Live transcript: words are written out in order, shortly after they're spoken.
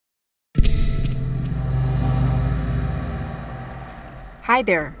Hi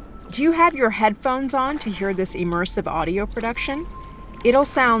there. Do you have your headphones on to hear this immersive audio production? It'll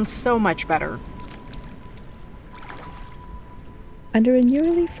sound so much better. Under a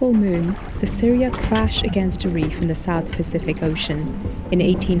nearly full moon, the Syria crashed against a reef in the South Pacific Ocean in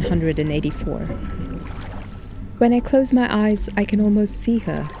 1884. When I close my eyes, I can almost see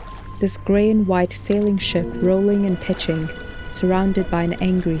her, this grey and white sailing ship rolling and pitching, surrounded by an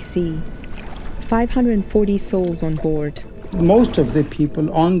angry sea. 540 souls on board. Most of the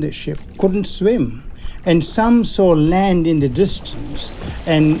people on the ship couldn't swim, and some saw land in the distance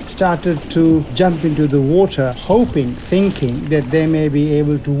and started to jump into the water, thinking that they may be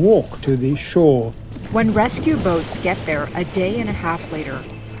able to walk to the shore. When rescue boats get there a day and a half later,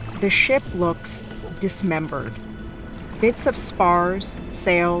 the ship looks dismembered. Bits of spars,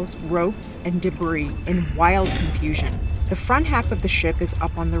 sails, ropes, and debris in wild confusion. The front half of the ship is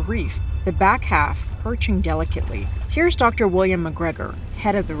up on the reef, the back half perching delicately. Here's Dr. William McGregor,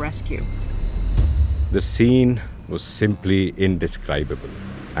 head of the rescue. The scene was simply indescribable,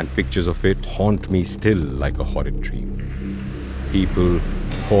 and pictures of it haunt me still like a horrid dream. People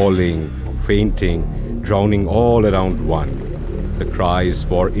falling, fainting, drowning all around one. The cries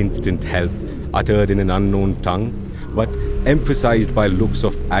for instant help uttered in an unknown tongue, but emphasized by looks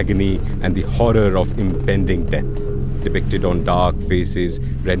of agony and the horror of impending death, depicted on dark faces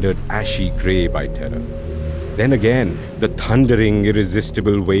rendered ashy grey by terror. Then again, the thundering,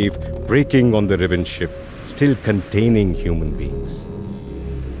 irresistible wave breaking on the riven ship, still containing human beings.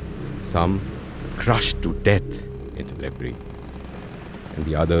 Some crushed to death in the debris, and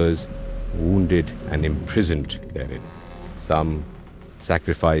the others wounded and imprisoned therein. Some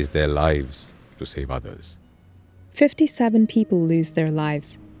sacrificed their lives to save others. 57 people lose their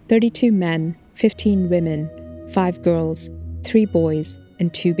lives, 32 men, 15 women, 5 girls, 3 boys,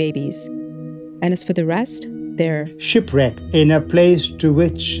 and 2 babies. And as for the rest, they're shipwrecked in a place to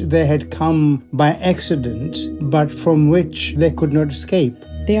which they had come by accident, but from which they could not escape.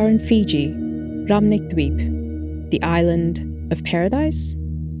 They are in Fiji, Ramnik-Dweep, the island of paradise.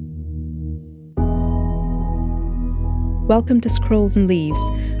 Welcome to Scrolls and Leaves,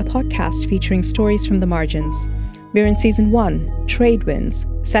 a podcast featuring stories from the margins. We're in Season 1, Trade Winds,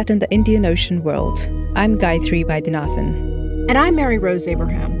 set in the Indian Ocean world. I'm Gayatri Vaidyanathan. And I'm Mary Rose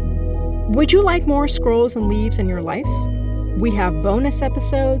Abraham. Would you like more Scrolls and Leaves in your life? We have bonus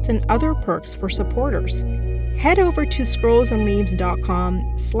episodes and other perks for supporters. Head over to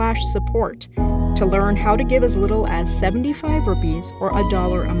scrollsandleaves.com/support to learn how to give as little as 75 rupees or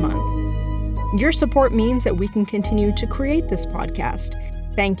 $1 a month. Your support means that we can continue to create this podcast.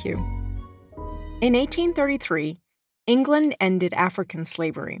 Thank you. In 1833, England ended African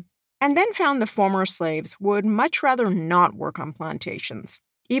slavery, and then found the former slaves would much rather not work on plantations,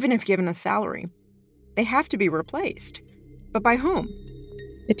 even if given a salary. They have to be replaced. But by whom?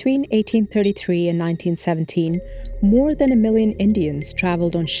 Between 1833 and 1917, more than 1 million Indians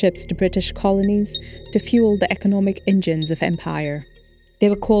traveled on ships to British colonies to fuel the economic engines of empire. They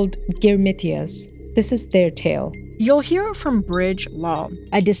were called Girmitiyas. This is their tale. You'll hear from Brij Lal,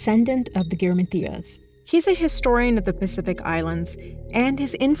 a descendant of the Girmitiyas. He's a historian of the Pacific Islands, and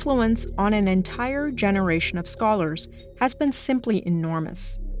his influence on an entire generation of scholars has been simply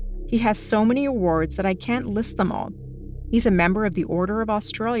enormous. He has so many awards that I can't list them all. He's a member of the Order of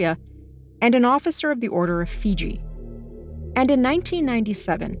Australia and an officer of the Order of Fiji. And in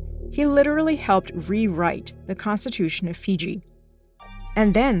 1997, he literally helped rewrite the Constitution of Fiji.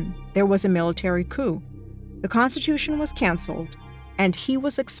 And then there was a military coup. The Constitution was cancelled, and he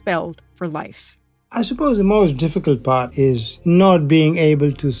was expelled for life. I suppose the most difficult part is not being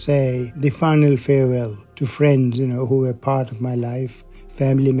able to say the final farewell to friends, who were part of my life,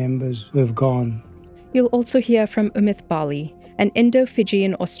 family members who have gone. You'll also hear from Umith Bali, an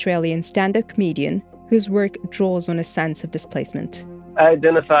Indo-Fijian Australian stand-up comedian whose work draws on a sense of displacement. I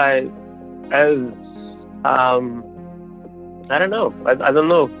identify as, I don't know. I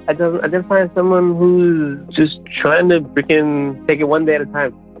identify as someone who's just trying to freaking take it one day at a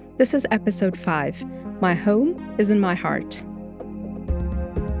time. This is episode 5. My home is in my heart.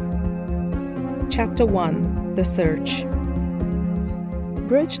 Chapter 1. The Search.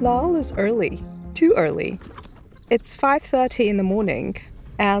 Brij Lal is early. Too early. It's 5:30 in the morning,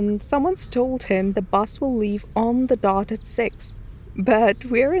 and someone's told him the bus will leave on the dot at 6. But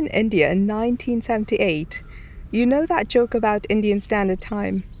we're in India in 1978. You know that joke about Indian Standard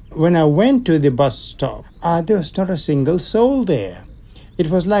Time? When I went to the bus stop, there was not a single soul there. It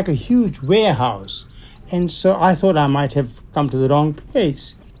was like a huge warehouse, and so I thought I might have come to the wrong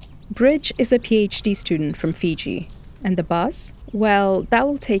place. Brij is a PhD student from Fiji, and the bus, well, that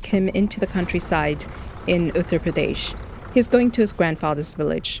will take him into the countryside in Uttar Pradesh. He's going to his grandfather's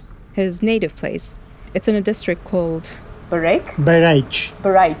village, his native place. It's in a district called Baraich? Bayrach.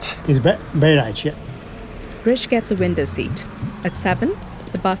 Baraich. It's Bayrach, yeah. Brish gets a window seat. At 7,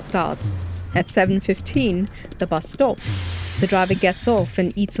 the bus starts. At 7:15, the bus stops. The driver gets off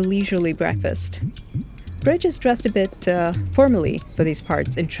and eats a leisurely breakfast. Bridge is dressed a bit formally for these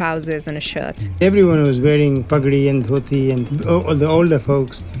parts, in trousers and a shirt. Everyone was wearing pagdi and dhoti, and all the older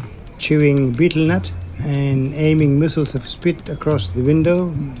folks chewing betel nut and aiming missiles of spit across the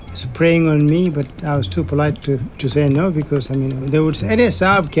window, spraying on me, but I was too polite to say no, because, they would say, "Arey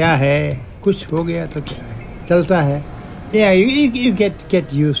saab, kya hai? Kuch ho gaya to kya hai? Chalta hai." Yeah, you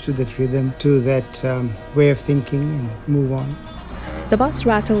get used to that rhythm, to that way of thinking, and move on. The bus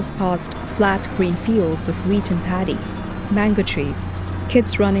rattles past flat green fields of wheat and paddy, mango trees,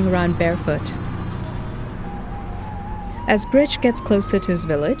 kids running around barefoot. As Bridge gets closer to his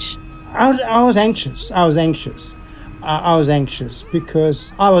village, I was anxious. I was anxious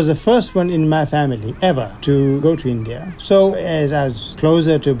because I was the first one in my family ever to go to India. So as I was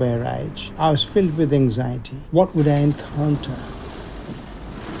closer to Bayrach, I was filled with anxiety. What would I encounter?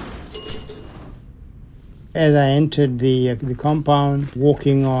 As I entered the compound,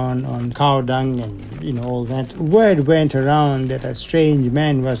 walking on cow dung and all that, word went around that a strange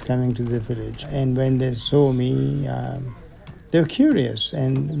man was coming to the village. And when they saw me, they were curious,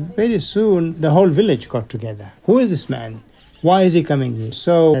 and very soon the whole village got together. Who is this man? Why is he coming here?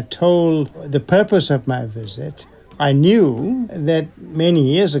 So I told the purpose of my visit. I knew that many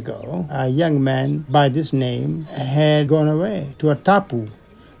years ago, a young man by this name had gone away to a tapu.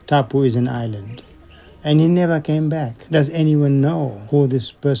 Tapu is an island. And he never came back. Does anyone know who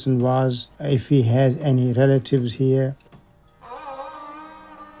this person was? If he has any relatives here?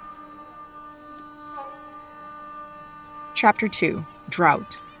 Chapter 2,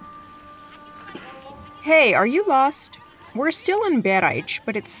 Drought. Hey, are you lost? We're still in Bayrach,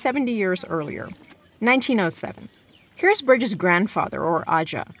 but it's 70 years earlier, 1907. Here's Bridge's grandfather, or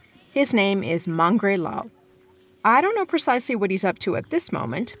Aja. His name is Mangre Lal. I don't know precisely what he's up to at this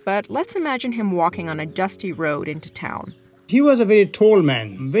moment, but let's imagine him walking on a dusty road into town. He was a very tall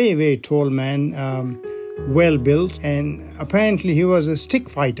man, very, very tall man, well built, and apparently he was a stick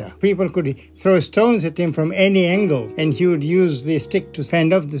fighter. People could throw stones at him from any angle, and he would use the stick to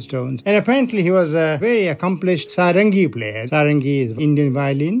fend off the stones. And apparently he was a very accomplished sarangi player. Sarangi is Indian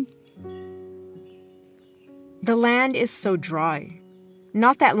violin. The land is so dry.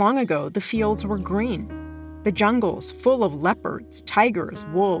 Not that long ago, the fields were green. The jungles full of leopards, tigers,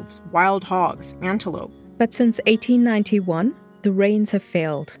 wolves, wild hogs, antelope. But since 1891, the rains have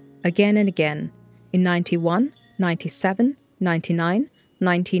failed, again and again. In 91, 97, 99,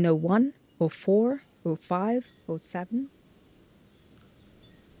 1901, 04, 05, 07.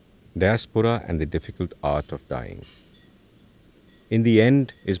 Diaspora and the difficult art of dying. In the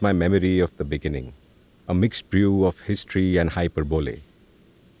end is my memory of the beginning, a mixed brew of history and hyperbole.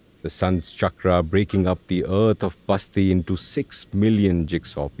 The sun's chakra breaking up the earth of Basti into 6 million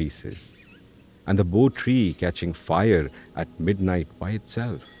jigsaw pieces, and the bo tree catching fire at midnight by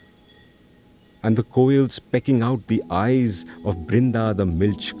itself, and the koils pecking out the eyes of Brinda the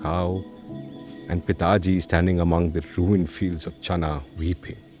milch cow, and Pitaji standing among the ruined fields of chana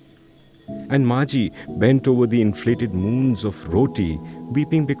weeping, and Maji bent over the inflated moons of Roti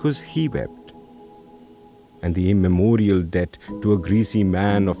weeping because he wept, and the immemorial debt to a greasy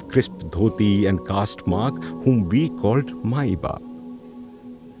man of crisp dhoti and caste mark whom we called Maiba,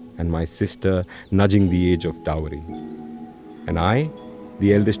 and my sister nudging the age of dowry, and I,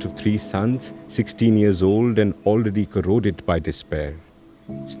 the eldest of 3 sons, 16 years old and already corroded by despair,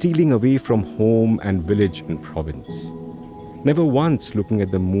 stealing away from home and village and province, never once looking at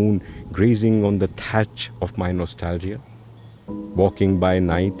the moon grazing on the thatch of my nostalgia, walking by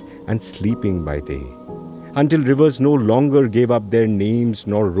night and sleeping by day, until rivers no longer gave up their names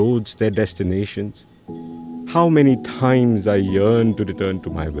nor roads their destinations. How many times I yearned to return to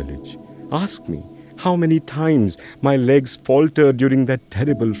my village. Ask me how many times my legs faltered during that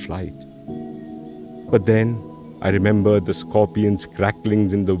terrible flight. But then I remembered the scorpions'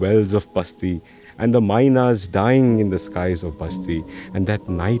 cracklings in the wells of Basti and the mynas dying in the skies of Basti, and that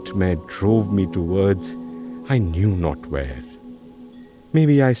nightmare drove me towards I knew not where.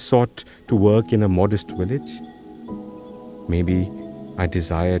 Maybe I sought to work in a modest village. Maybe I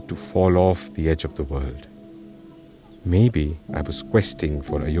desired to fall off the edge of the world. Maybe I was questing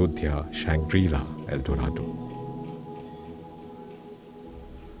for Ayodhya, Shangri-La, El Dorado.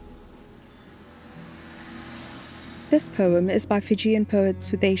 This poem is by Fijian poet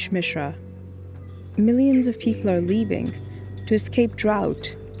Sudesh Mishra. Millions of people are leaving to escape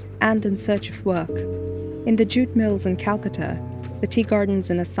drought and in search of work. In the jute mills in Calcutta, the tea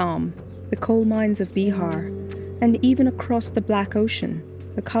gardens in Assam, the coal mines of Bihar, and even across the Black Ocean,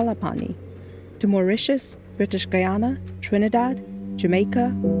 the Kalapani, to Mauritius, British Guyana, Trinidad,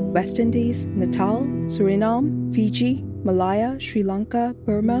 Jamaica, West Indies, Natal, Suriname, Fiji, Malaya, Sri Lanka,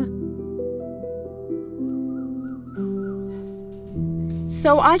 Burma.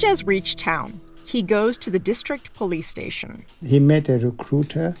 So Ajaz reached town. He goes to the district police station. He met a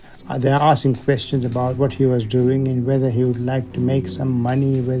recruiter. They asked him questions about what he was doing and whether he would like to make some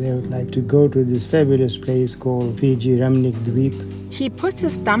money, whether he would like to go to this fabulous place called Fiji Ramnik Dweep. He puts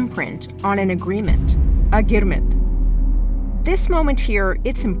his thumbprint on an agreement, a girmit. This moment here,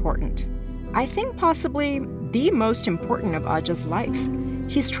 it's important. I think possibly the most important of Ajaz's life.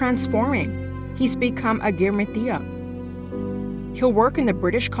 He's transforming. He's become a girmitiya. He'll work in the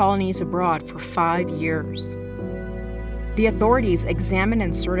British colonies abroad for 5 years. The authorities examine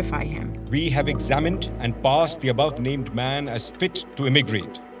and certify him. We have examined and passed the above-named man as fit to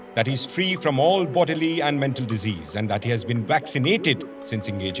immigrate, that he is free from all bodily and mental disease, and that he has been vaccinated since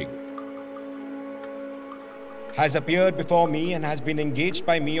engaging. Has appeared before me and has been engaged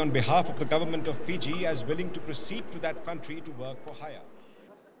by me on behalf of the government of Fiji as willing to proceed to that country to work for hire.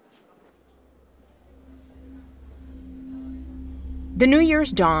 The New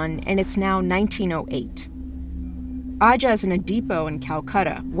Year's dawn, and it's now 1908. Ajaz in a depot in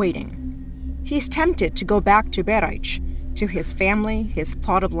Calcutta, waiting. He's tempted to go back to Behraich, to his family, his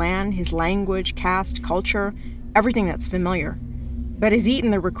plot of land, his language, caste, culture, everything that's familiar. But he's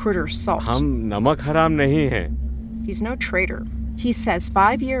eaten the recruiter's salt. हम नमक हराम नहीं हैं. He's no traitor. He says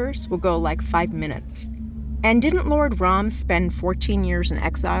 5 years will go like 5 minutes. And didn't Lord Ram spend 14 years in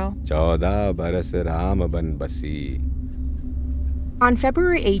exile? 14 बरस राम बन बसी. On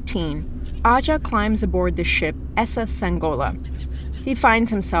February 18, Aja climbs aboard the ship SS Sangola. He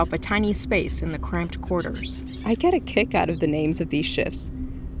finds himself a tiny space in the cramped quarters. I get a kick out of the names of these ships.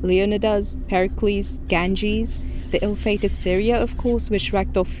 Leonidas, Pericles, Ganges, the ill-fated Syria, of course, which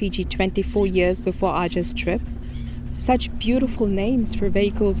wrecked off Fiji 24 years before Ajaz's trip. Such beautiful names for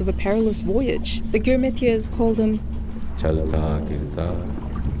vehicles of a perilous voyage. The Girmitiyas called them चलता गिरता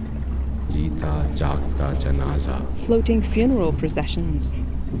जीता जागता जनाजा. floating funeral processions.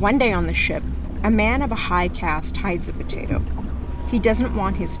 One day on the ship, a man of a high caste hides a potato. He doesn't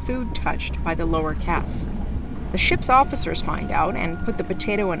want his food touched by the lower castes. The ship's officers find out and put the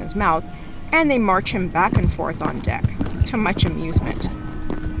potato in his mouth, and they march him back and forth on deck, to much amusement.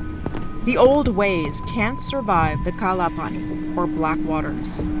 The old ways can't survive the Kalapani, or black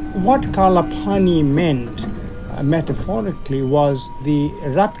waters. What Kalapani meant, metaphorically, was the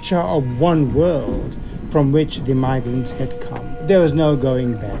rupture of one world from which the migrants had come. There was no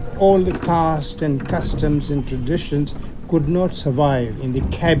going back. All the caste and customs and traditions could not survive in the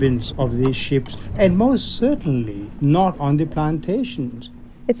cabins of these ships, and most certainly not on the plantations.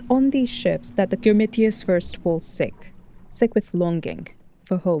 It's on these ships that the Girmitiyas first fall sick with longing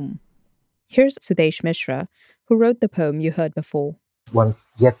for home. Here's Sudesh Mishra, who wrote the poem you heard before. One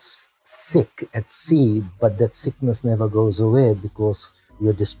gets sick at sea, but that sickness never goes away because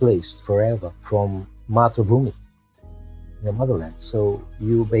you're displaced forever from Mathrubhumi, your motherland. So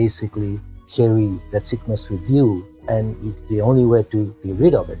you basically carry that sickness with you, and the only way to be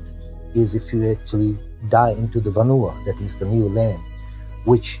rid of it is if you actually die into the Vanua, that is the new land,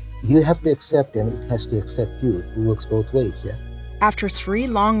 which you have to accept and it has to accept you. It works both ways, yeah. After 3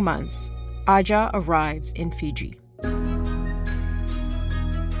 long months, Aja arrives in Fiji.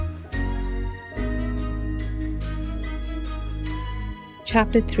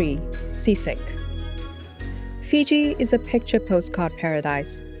 Chapter 3, Seasick. Fiji is a picture postcard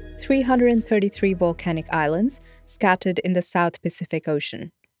paradise. 333 volcanic islands scattered in the South Pacific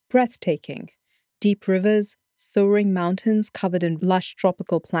Ocean. Breathtaking. Deep rivers, soaring mountains covered in lush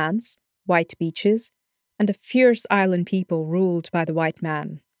tropical plants, white beaches, and a fierce island people ruled by the white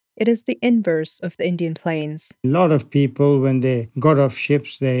man. It is the inverse of the Indian plains. A lot of people, when they got off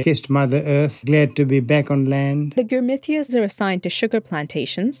ships, they kissed Mother Earth, glad to be back on land. The Girmitiyas are assigned to sugar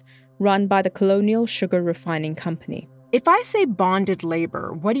plantations run by the Colonial Sugar Refining Company. If I say bonded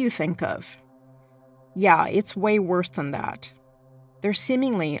labor, what do you think of? Yeah, it's way worse than that. There's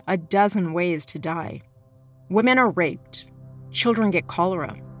seemingly a dozen ways to die. Women are raped. Children get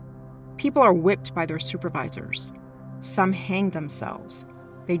cholera. People are whipped by their supervisors. Some hang themselves.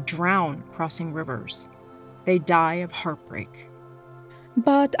 They drown crossing rivers. They die of heartbreak.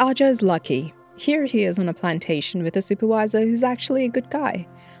 But Aja is lucky. Here he is on a plantation with a supervisor who's actually a good guy.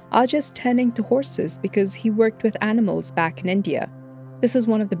 Aja's tending to horses because he worked with animals back in India. This is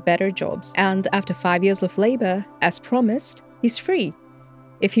one of the better jobs, and after 5 years of labor, as promised, he's free.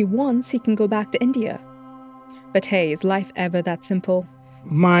 If he wants, he can go back to India. But hey, is life ever that simple?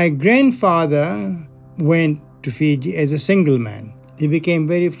 My grandfather went to Fiji as a single man. He became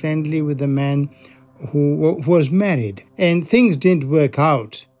very friendly with a man who was married, and things didn't work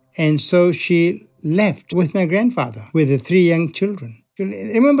out. And so she left with my grandfather, with the 3 young children. I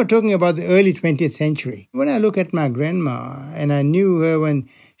remember talking about the early 20th century. When I look at my grandma, and I knew her when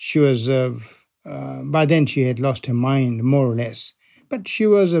she was, by then she had lost her mind, more or less. But she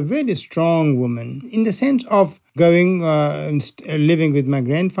was a very strong woman in the sense of going, living with my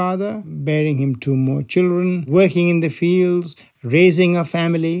grandfather, bearing him 2 more children, working in the fields, raising a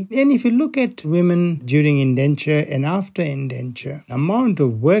family. And if you look at women during indenture and after indenture, the amount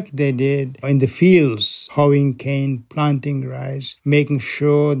of work they did in the fields, hoeing cane, planting rice, making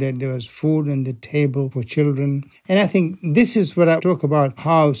sure that there was food on the table for children. And I think this is what I talk about,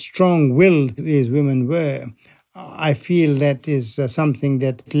 how strong-willed these women were. I feel that is something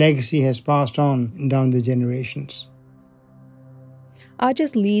that legacy has passed on down the generations.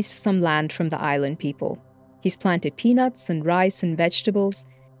 Aja's leased some land from the island people. He's planted peanuts and rice and vegetables.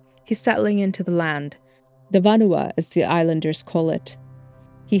 He's settling into the land, the vanua as the islanders call it.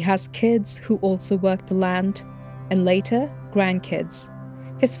 He has kids who also work the land, and later, grandkids.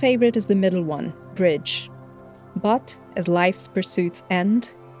 His favorite is the middle one, Bridge. But as life's pursuits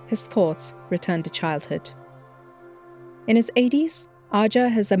end, his thoughts return to childhood. In his 80s, Aja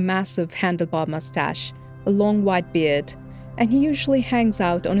has a massive handlebar mustache, a long white beard, and he usually hangs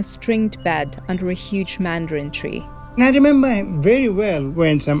out on a stringed bed under a huge mandarin tree. And I remember very well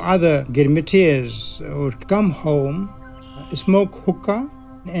when some other Girmitias would come home, smoke hookah,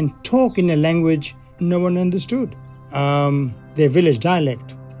 and talk in a language no one understood, their village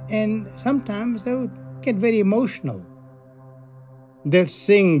dialect. And sometimes they would get very emotional. They'd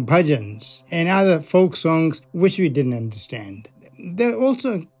sing bhajans and other folk songs which we didn't understand. They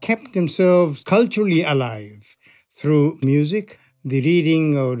also kept themselves culturally alive through music, the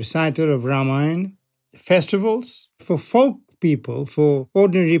reading or recital of Ramayana, festivals. For folk people, for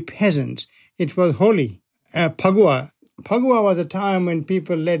ordinary peasants, it was holy. Phagua. Phagua was a time when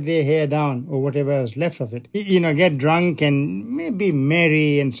people let their hair down or whatever was left of it. Get drunk and maybe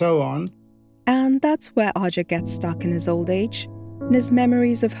merry and so on. And that's where Aja gets stuck in his old age. In his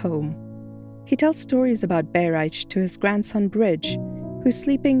memories of home. He tells stories about Behraj to his grandson Bridge, who's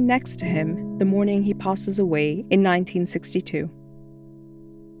sleeping next to him the morning he passes away in 1962.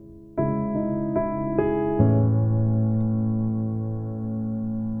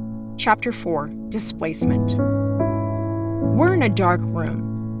 Chapter 4, Displacement. We're in a dark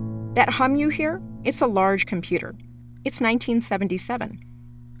room. That hum you hear? It's a large computer. It's 1977.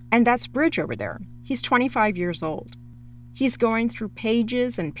 And that's Bridge over there. He's 25 years old. He's going through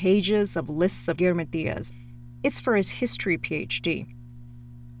pages and pages of lists of Girmitias. It's for his history PhD.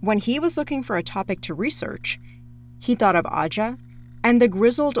 When he was looking for a topic to research, he thought of Aja and the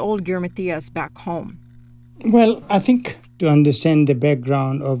grizzled old Girmitias back home. Well, I think to understand the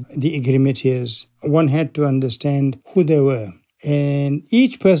background of the Girmitias, one had to understand who they were. And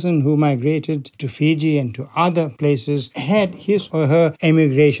each person who migrated to Fiji and to other places had his or her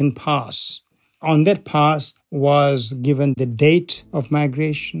emigration pass. On that pass was given the date of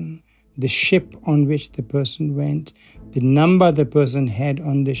migration, the ship on which the person went, the number the person had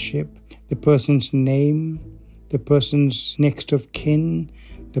on the ship, the person's name, the person's next of kin,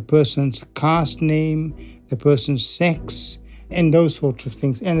 the person's caste name, the person's sex, and those sorts of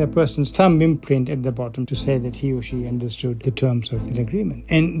things, and the person's thumb imprint at the bottom to say that he or she understood the terms of the agreement.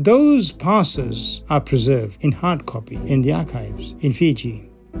 And those passes are preserved in hard copy in the archives in Fiji.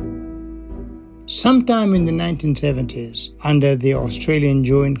 Sometime in the 1970s, under the Australian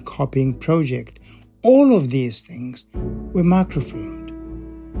Joint Copying Project, all of these things were microfilmed.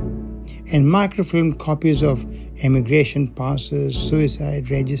 And microfilmed copies of emigration passes, suicide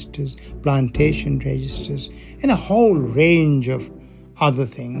registers, plantation registers, and a whole range of other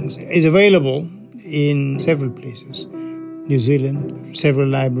things is available in several places. New Zealand, several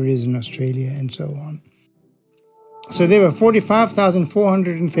libraries in Australia, and so on. So there were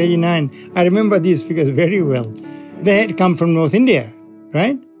 45,439. I remember these figures very well. They had come from North India,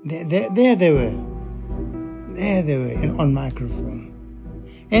 right? There they were. There they were on microfilm.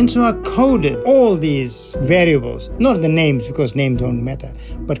 And so I coded all these variables, not the names because names don't matter,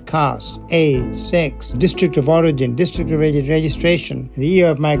 but caste, age, sex, district of origin, district of registration, the year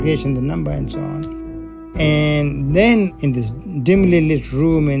of migration, the number, and so on. And then in this dimly lit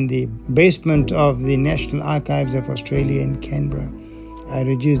room in the basement of the National Archives of Australia in Canberra, I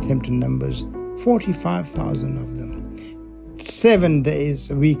reduced them to numbers, 45,000 of them. 7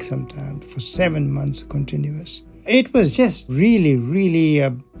 days a week sometimes, for 7 months continuous. It was just really, really,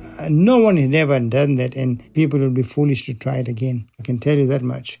 no one had ever done that, and people would be foolish to try it again. I can tell you that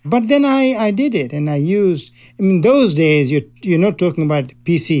much. But then I did it, and I used, those days, you're not talking about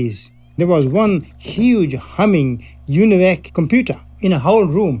PCs. There was one huge humming UNIVAC computer in a whole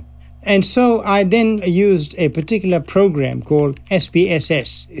room. And so I then used a particular program called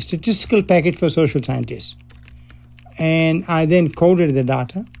SPSS, a Statistical Package for Social Scientists. And I then coded the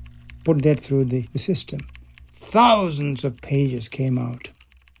data, put that through the system. Thousands of pages came out.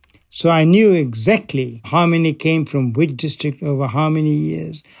 So I knew exactly how many came from which district over how many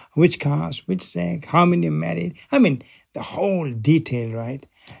years, which caste, which sex, how many married. The whole detail, right?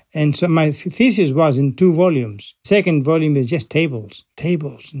 And so my thesis was in 2 volumes. Second volume is just tables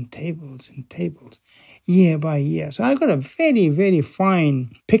and tables and tables, year by year. So I got a very, very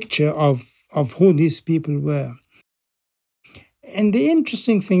fine picture of who these people were. And the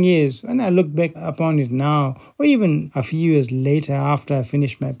interesting thing is, when I look back upon it now, or even a few years later after I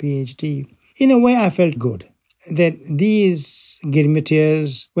finished my PhD, in a way I felt good that these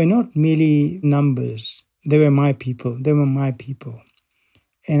Girmitias were not merely numbers. They were my people.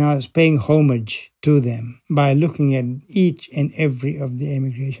 And I was paying homage to them by looking at each and every of the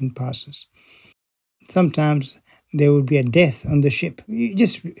emigration passes. Sometimes there would be a death on the ship.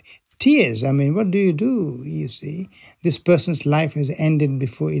 Just tears. What do? You see, this person's life has ended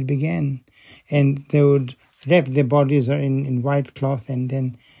before it began. And they would wrap their bodies in white cloth and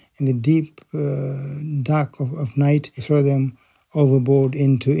then in the deep dark of night throw them overboard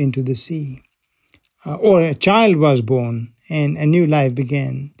into the sea. Or a child was born and a new life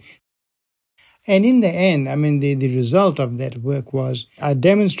began. And in the end, the result of that work was I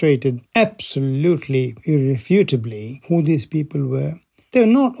demonstrated absolutely, irrefutably who these people were. They were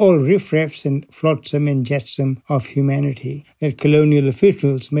not all riffraffs and flotsam and jetsam of humanity that colonial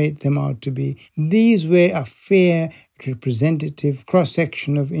officials made them out to be. These were a fair, representative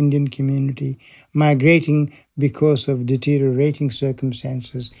cross-section of Indian community migrating because of deteriorating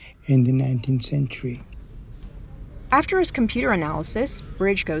circumstances in the 19th century. After his computer analysis,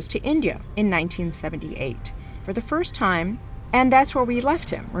 Bridge goes to India in 1978 for the first time, and that's where we left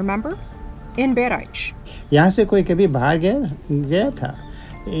him, remember? In Behraich.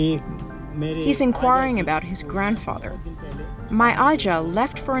 He's inquiring about his grandfather. My Aja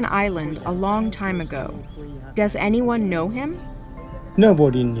left for an island a long time ago. Does anyone know him?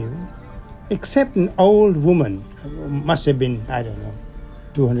 Nobody knew, except an old woman, must have been,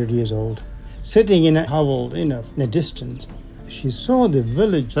 200 years old, sitting in a hovel, in a distance. She saw the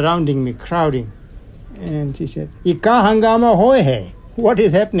village surrounding me, crowding, and she said, "Ika hangama hoy hai? What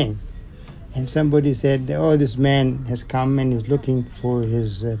is happening?" And somebody said, "Oh, this man has come and is looking for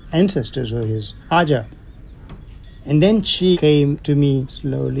his ancestors or his Aja." And then she came to me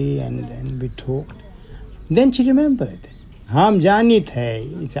slowly and we talked. Then she remembered. Ham janit hai.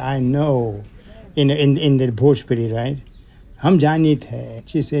 I know. In the Bhojpuri, right? Ham janit hai.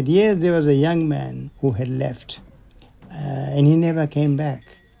 She said, yes, there was a young man who had left and he never came back.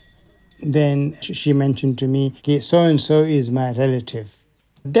 Then she mentioned to me, so-and-so is my relative.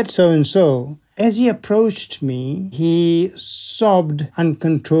 That so-and-so, as he approached me, he sobbed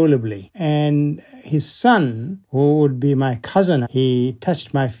uncontrollably. And his son, who would be my cousin, he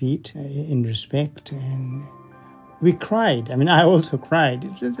touched my feet in respect and we cried. I also cried.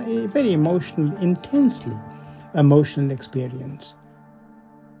 It was a very emotional, intensely emotional experience.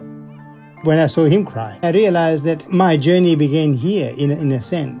 When I saw him cry, I realized that my journey began here, in a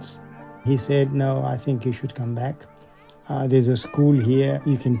sense. He said, "No, I think you should come back. There's a school here.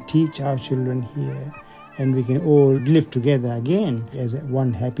 You can teach our children here, and we can all live together again as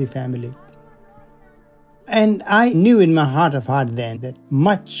one happy family." And I knew in my heart of heart then that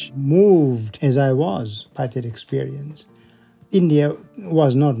much moved as I was by that experience. India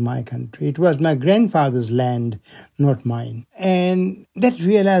was not my country. It was my grandfather's land, not mine. And that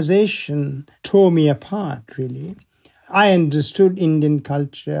realization tore me apart, really. I understood Indian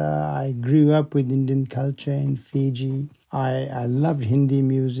culture. I grew up with Indian culture in Fiji. I loved Hindi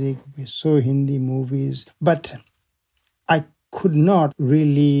music. We saw Hindi movies. But I could not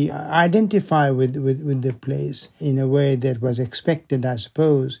really identify with the place in a way that was expected, I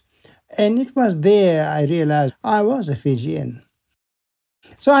suppose. And it was there I realized I was a Fijian.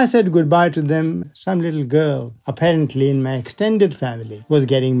 So I said goodbye to them. Some little girl, apparently in my extended family, was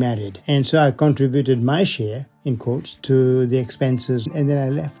getting married. And so I contributed my share, in quotes, to the expenses, and then I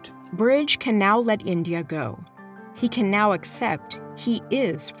left. Bridge can now let India go. He can now accept he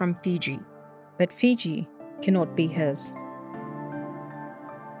is from Fiji. But Fiji cannot be his.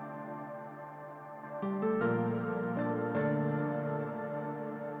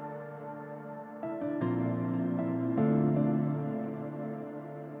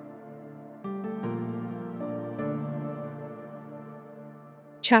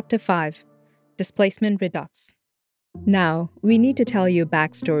 Chapter 5. Displacement Redux. Now, we need to tell you a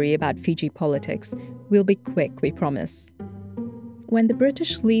backstory about Fiji politics. We'll be quick, we promise. When the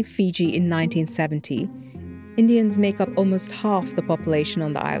British leave Fiji in 1970, Indians make up almost half the population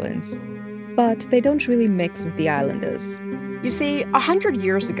on the islands. But they don't really mix with the islanders. You see, 100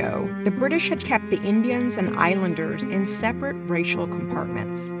 years ago, the British had kept the Indians and islanders in separate racial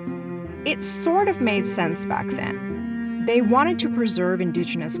compartments. It sort of made sense back then. They wanted to preserve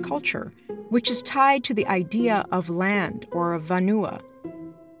indigenous culture, which is tied to the idea of land or of vanua.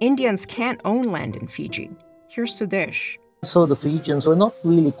 Indians can't own land in Fiji. Here's Sudesh. So the Fijians were not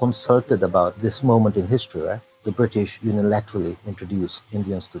really consulted about this moment in history, right? The British unilaterally introduced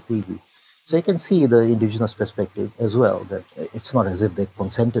Indians to Fiji. So you can see the indigenous perspective as well, that it's not as if they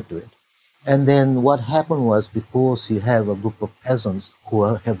consented to it. And then what happened was, because you have a group of peasants who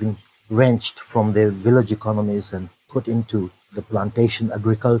are having wrenched from their village economies and put into the plantation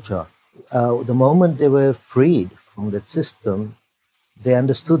agriculture, the moment they were freed from that system, they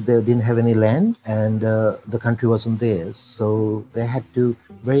understood they didn't have any land and the country wasn't theirs. So they had to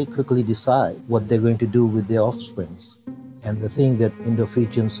very quickly decide what they're going to do with their offsprings. And the thing that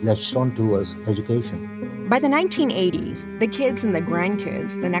Indo-Fijians latched onto was education. By the 1980s, the kids and the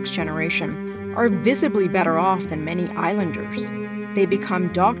grandkids, the next generation, are visibly better off than many islanders. They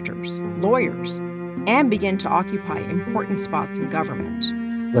become doctors, lawyers, and begin to occupy important spots in government.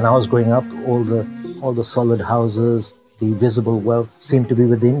 When I was growing up, all the solid houses, the visible wealth seemed to be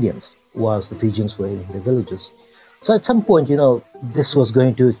with the Indians, whilst the Fijians were in their villages. So at some point, this was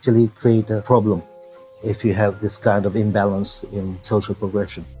going to actually create a problem if you have this kind of imbalance in social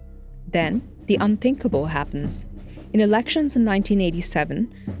progression. Then, the unthinkable happens. In elections in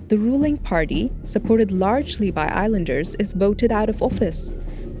 1987, the ruling party, supported largely by islanders, is voted out of office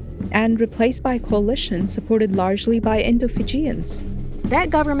and replaced by a coalition supported largely by Indo-Fijians.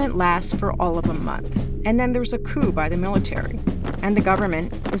 That government lasts for all of a month, and then there's a coup by the military, and the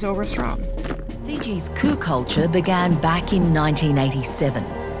government is overthrown. Fiji's coup culture began back in 1987.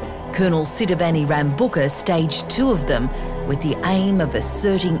 Colonel Sitivani Rambuka staged 2 of them with the aim of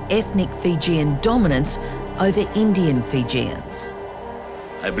asserting ethnic Fijian dominance over Indian Fijians.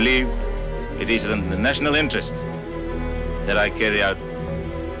 I believe it is in the national interest that I carry out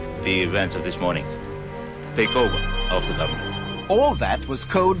the events of this morning, the takeover of the government. All that was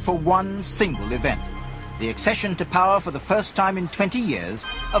code for one single event, the accession to power for the first time in 20 years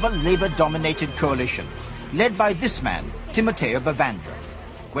of a Labour-dominated coalition, led by this man, Timoteo Bavandra.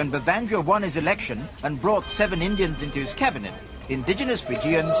 When Bavandra won his election and brought 7 Indians into his cabinet, indigenous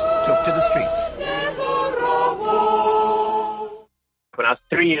Fijians took to the streets. When I was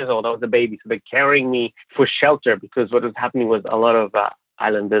 3 years old, I was a baby, so they're carrying me for shelter because what was happening was a lot of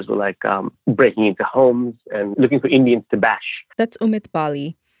islanders were breaking into homes and looking for Indians to bash. That's Umit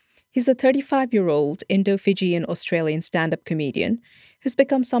Bali. He's a 35-year-old Indo-Fijian Australian stand-up comedian who's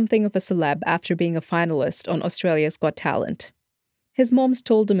become something of a celeb after being a finalist on Australia's Got Talent. His mom's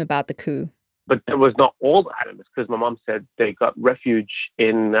told him about the coup. But there was not all the islanders, because my mom said they got refuge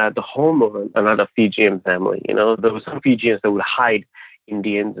in the home of another Fijian family. There were some Fijians that would hide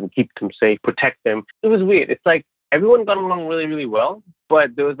Indians and keep them safe, protect them. It was weird. It's like everyone got along really, really well,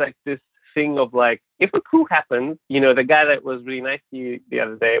 but there was this thing of if a coup happens, the guy that was really nice to you the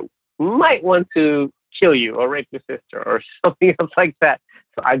other day might want to kill you or rape your sister or something else like that.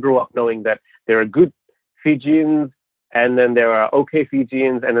 So I grew up knowing that there are good Fijians, and then there are okay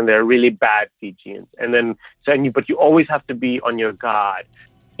Fijians, and then there are really bad Fijians. But you always have to be on your guard.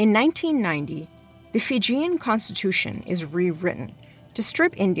 In 1990, the Fijian constitution is rewritten to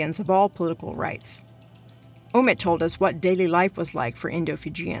strip Indians of all political rights. Umit told us what daily life was like for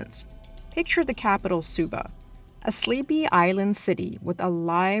Indo-Fijians. Picture the capital, Suva, a sleepy island city with a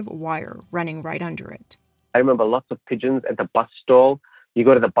live wire running right under it. I remember lots of pigeons at the bus stall. You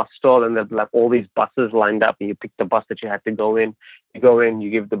go to the bus stall and there's all these buses lined up and you pick the bus that you had to go in. You go in, you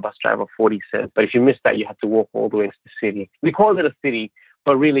give the bus driver 40 cents. But if you miss that, you have to walk all the way into the city. We called it a city,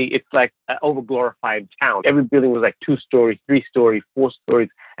 but really it's like an overglorified town. Every building was 2 stories, 3 stories, 4 stories,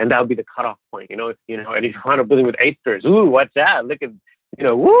 and that would be the cutoff point, And if you find a building with 8 stories, ooh, watch out, look at,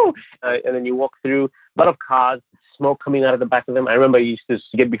 woo! And then you walk through a lot of cars, smoke coming out of the back of them. I remember you used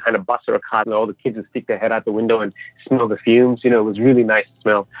to get behind a bus or a car and all the kids would stick their head out the window and smell the fumes. It was really nice to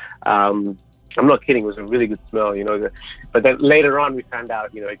smell. I'm not kidding. It was a really good smell, But then later on, we found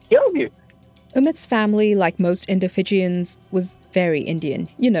out, it kills you. Umit's family, like most Indo-Fijians, was very Indian.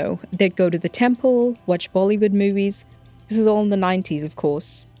 They'd go to the temple, watch Bollywood movies. This is all in the 90s, of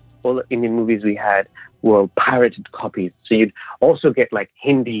course. All the Indian movies we had were pirated copies. So you'd also get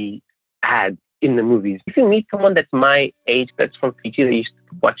Hindi ads in the movies. If you meet someone that's my age, that's from Fiji, that used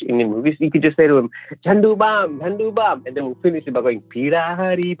to watch Indian movies, you could just say to him, Chandu Bam, and then we'll finish it by going, Pira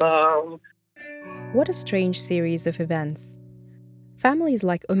Hari Bam. What a strange series of events. Families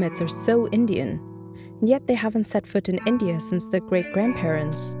like Umit's are so Indian, and yet they haven't set foot in India since their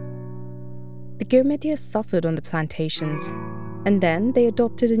great-grandparents. The Girmitiyas suffered on the plantations, and then they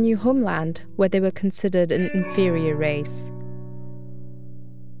adopted a new homeland where they were considered an inferior race.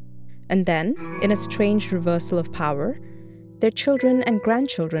 And then, in a strange reversal of power, their children and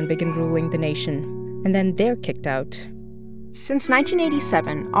grandchildren begin ruling the nation, and then they're kicked out. Since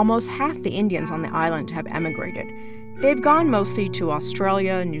 1987, almost half the Indians on the island have emigrated. They've gone mostly to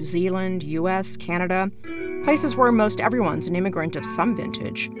Australia, New Zealand, US, Canada, places where most everyone's an immigrant of some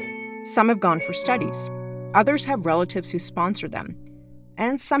vintage. Some have gone for studies. Others have relatives who sponsor them.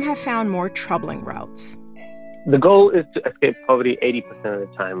 And some have found more troubling routes. The goal is to escape poverty 80% of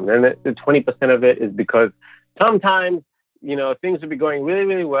the time. And the 20% of it is because sometimes, things would be going really,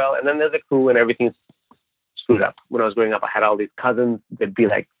 really well, and then there's a coup and everything's screwed up. When I was growing up, I had all these cousins that'd be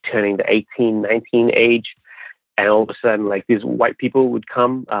like turning the 18, 19 age, and all of a sudden, like, these white people would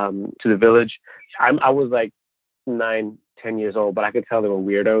come to the village. I was like 9, 10 years old, but I could tell they were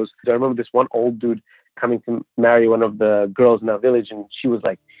weirdos. So I remember this one old dude coming to marry one of the girls in our village, and she was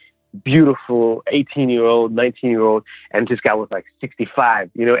like beautiful 18-year-old, 19-year-old, and this guy was like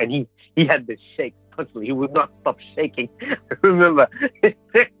 65, and he had this shake constantly. He would not stop shaking. I remember.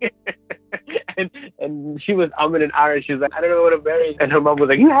 and she was and Irish. She was like, I don't know what to marry. And her mom was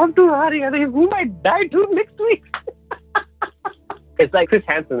like, you have to hurry. I think we might die too next week. It's like Chris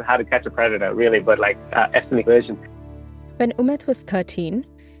Hansen, How to Catch a Predator, really, but like ethnic version. When Umit was 13,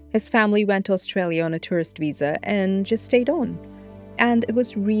 his family went to Australia on a tourist visa and just stayed on. And it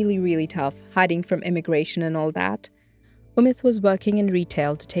was really, really tough, hiding from immigration and all that. Umit was working in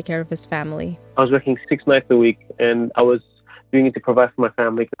retail to take care of his family. I was working 6 nights a week, and I was doing it to provide for my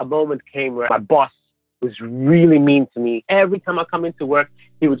family. A moment came where my boss was really mean to me. Every time I come into work,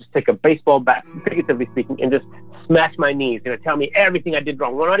 he would just take a baseball bat, figuratively speaking, and just smash my knees, tell me everything I did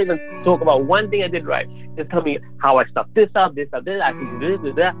wrong. We'll not even talk about one thing I did right. Just tell me how I stuffed this up, I could do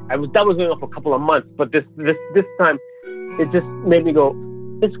this, that. That was going on for a couple of months, but this time, it just made me go,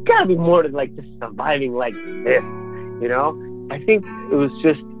 there's got to be more to like just surviving like this, I think it was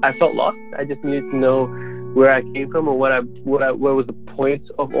just, I felt lost. I just needed to know where I came from or where was the point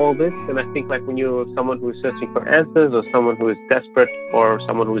of all this. And I think like when you're someone who is searching for answers or someone who is desperate or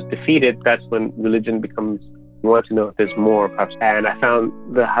someone who is defeated, that's when religion becomes, you want to know if there's more, perhaps. And I found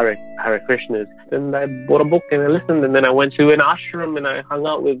the Hare Krishnas, and I bought a book and I listened, and then I went to an ashram and I hung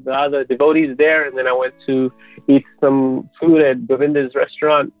out with the other devotees there, and then I went to eat some food at Govinda's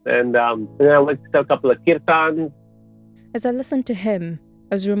restaurant, and then I went to a couple of kirtans. As I listened to him,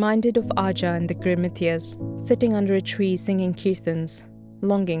 I was reminded of Aja and the Girmitiyas sitting under a tree singing kirtans,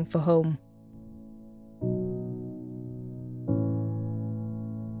 longing for home.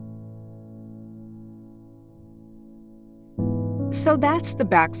 So that's the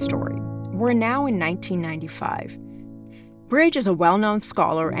backstory. We're now in 1995. Bridge is a well-known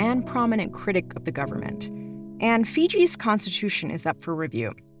scholar and prominent critic of the government. And Fiji's constitution is up for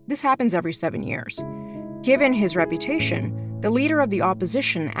review. This happens every 7 years. Given his reputation, the leader of the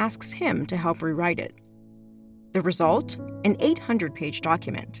opposition asks him to help rewrite it. The result? An 800-page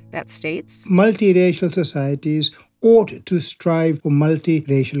document that states, multiracial societies ought to strive for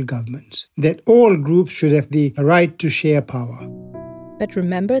multiracial governments, that all groups should have the right to share power. But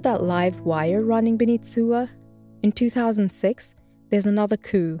remember that live wire running beneath Suva? In 2006, there's another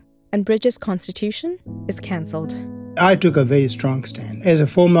coup, and Bridge's constitution is cancelled. I took a very strong stand. As a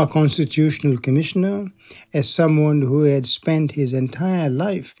former constitutional commissioner, as someone who had spent his entire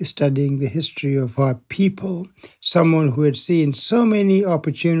life studying the history of our people, someone who had seen so many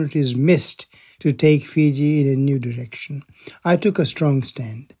opportunities missed to take Fiji in a new direction, I took a strong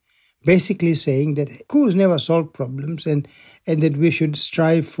stand, basically saying that coups never solve problems and that we should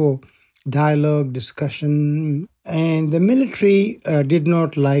strive for dialogue, discussion. And the military did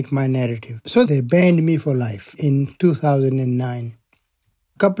not like my narrative. So they banned me for life in 2009.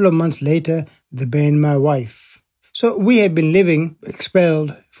 A couple of months later, they banned my wife. So we have been living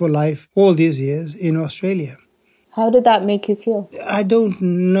expelled for life all these years in Australia. How did that make you feel? I don't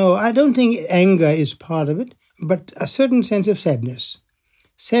know. I don't think anger is part of it, but a certain sense of sadness.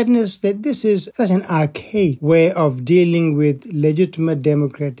 Sadness that this is such an archaic way of dealing with legitimate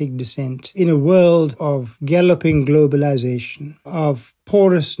democratic dissent in a world of galloping globalization, of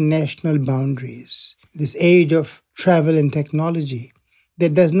porous national boundaries, this age of travel and technology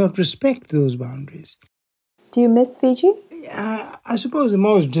that does not respect those boundaries. Do you miss Fiji? I suppose the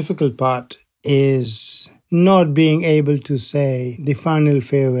most difficult part is not being able to say the final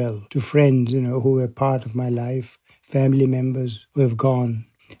farewell to friends, who were part of my life, family members who have gone.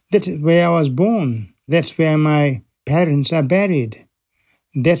 That's where I was born. That's where my parents are buried.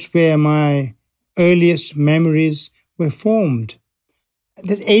 That's where my earliest memories were formed.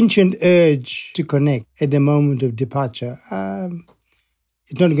 That ancient urge to connect at the moment of departure,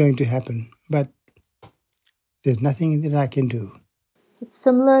 it's not going to happen, but there's nothing that I can do. It's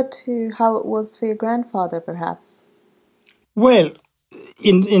similar to how it was for your grandfather, perhaps. Well,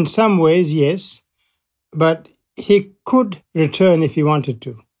 in some ways, yes, but he could return if he wanted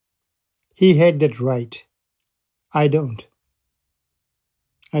to. He had that right. I don't.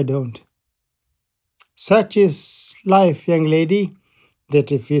 Such is life, young lady,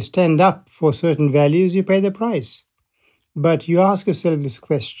 that if you stand up for certain values, you pay the price. But you ask yourself this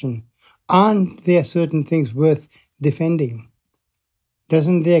question, aren't there certain things worth defending?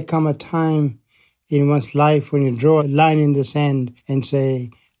 Doesn't there come a time in one's life when you draw a line in the sand and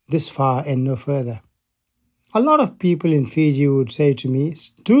say, this far and no further? A lot of people in Fiji would say to me,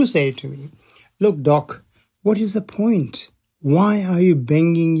 look, Doc, what is the point? Why are you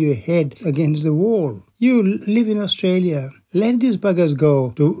banging your head against the wall? You live in Australia. Let these buggers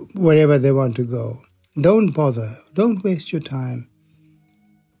go to wherever they want to go. Don't bother. Don't waste your time.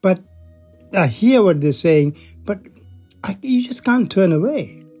 But I hear what they're saying, but you just can't turn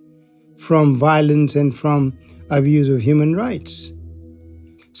away from violence and from abuse of human rights.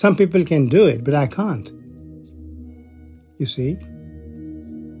 Some people can do it, but I can't. You see?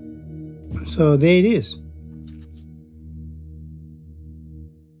 So there it is.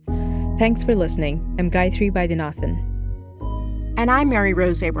 Thanks for listening. I'm Gayatri Vaidyanathan. And I'm Mary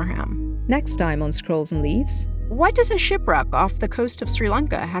Rose Abraham. Next time on Scrolls and Leaves. What does a shipwreck off the coast of Sri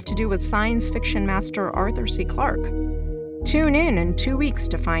Lanka have to do with science fiction master Arthur C. Clarke? Tune in 2 weeks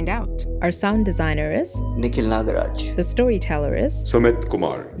to find out. Our sound designer is Nikhil Nagaraj. The storyteller is Sumit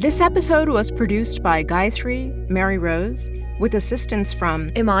Kumar. This episode was produced by Gayatri, Mary Rose, with assistance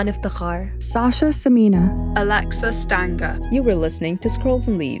from Iman Iftikhar, Sasha Samina, Alexa Stanga. You were listening to Scrolls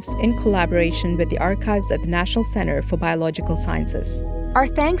and Leaves in collaboration with the archives at the National Center for Biological Sciences. Our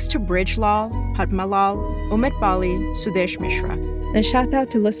thanks to Brijlal, Padmalal, Umit Bali, Sudesh Mishra. And a shout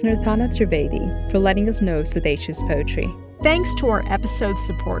out to listener Thana Trivedi for letting us know Sudesh's poetry. Thanks to our episode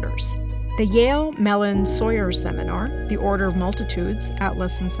supporters. The Yale Mellon Sawyer Seminar, the Order of Multitudes,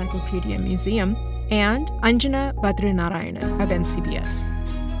 Atlas Encyclopedia Museum, and Anjana Badrinarayanan of NCBS.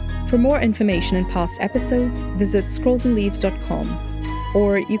 For more information and past episodes, visit scrollsandleaves.com,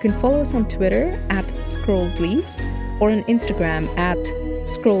 or you can follow us on Twitter @scrollsleaves, or on Instagram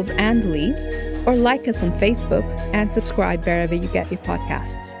 @scrollsandleaves, or like us on Facebook and subscribe wherever you get your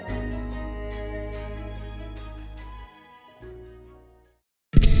podcasts.